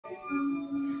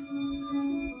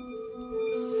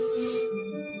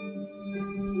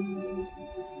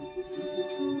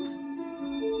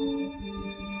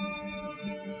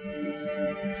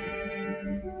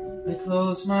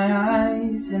close my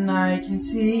eyes and I can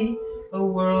see a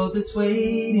world that's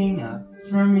waiting up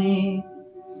for me,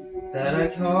 that I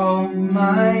call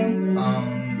my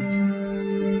own.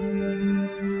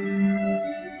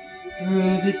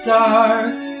 Through the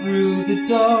dark, through the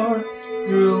door,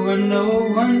 through where no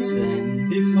one's been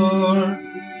before,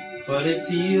 but it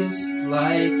feels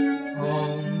like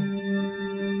home.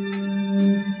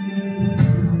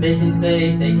 They can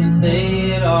say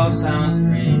it all sounds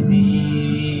crazy.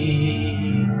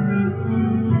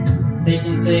 They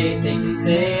can say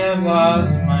I've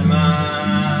lost my mind.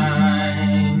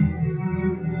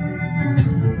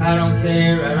 I don't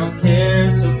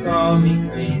care, so call me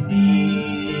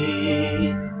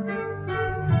crazy.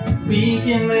 We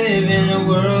can live in a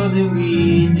world that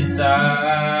we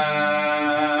desire.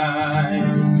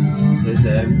 'Cause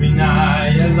every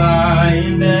night I lie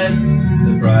in bed,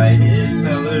 the brightest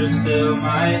colors fill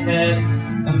my head.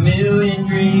 A million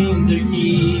dreams are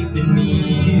keeping me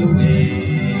awake.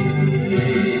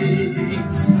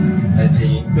 I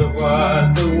think of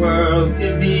what the world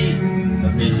could be, a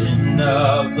vision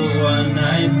of the one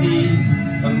I see.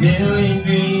 A million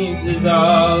dreams is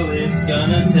all it's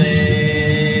gonna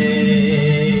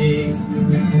take.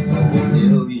 Oh, a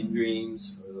million dreams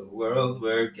for the world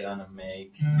we're gonna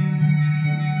make.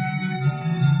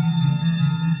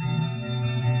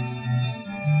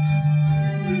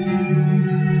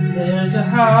 There's a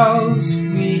house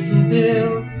we can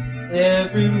build,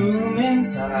 every room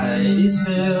inside is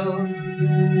filled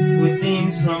with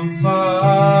things from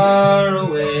far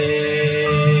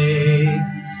away.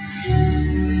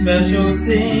 Special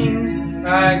things I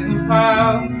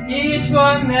compile, each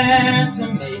one there to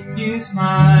make you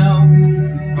smile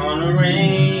on a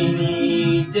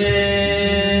rainy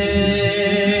day.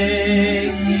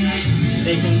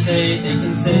 They can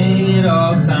say it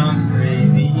all sounds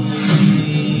crazy.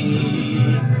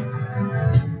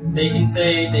 They can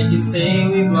say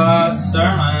we've lost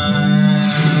our minds.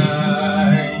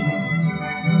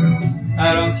 I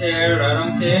don't care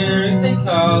if they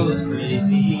call us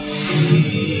crazy.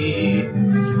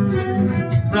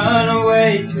 Run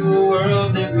away to a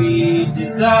world that we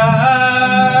desire.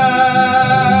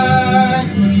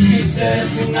 'Cause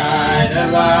every night I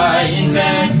lie in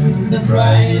bed, the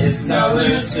brightest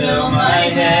colors fill my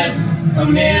head. A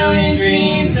million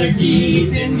dreams are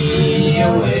keeping me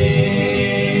awake.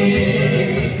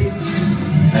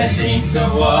 I think of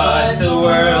what the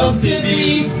world could be,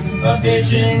 a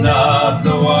vision of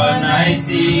the one I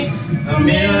see. A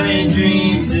million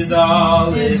dreams is all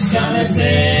it's gonna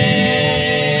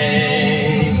take.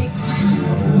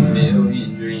 Oh, a million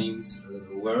dreams for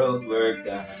the world we're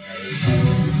gonna make.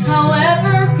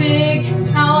 However big,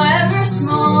 however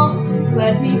small,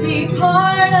 let me be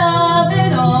part of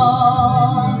it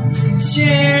all.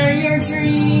 Share your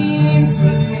dreams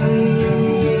with me.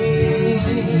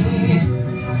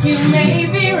 You may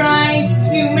be right,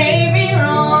 you may be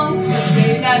wrong, but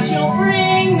say that you'll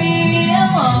bring me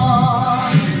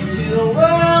along to the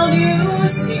world you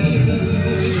see,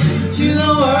 to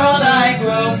the world I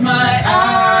close my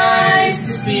eyes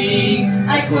to see.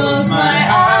 I close my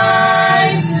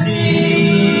eyes to see.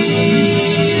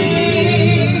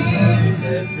 'Cause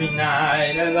every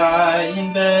night I lie in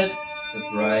bed, the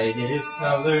brightest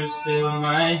colors fill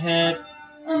my head.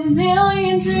 A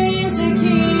million dreams are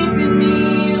keeping me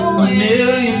awake. A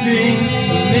million dreams, a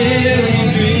million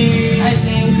dreams. I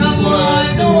think of what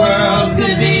the world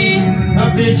could be, a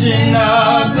vision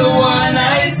of the one I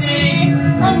see.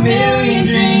 A million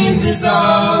dreams is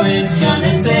all it's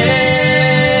gonna take.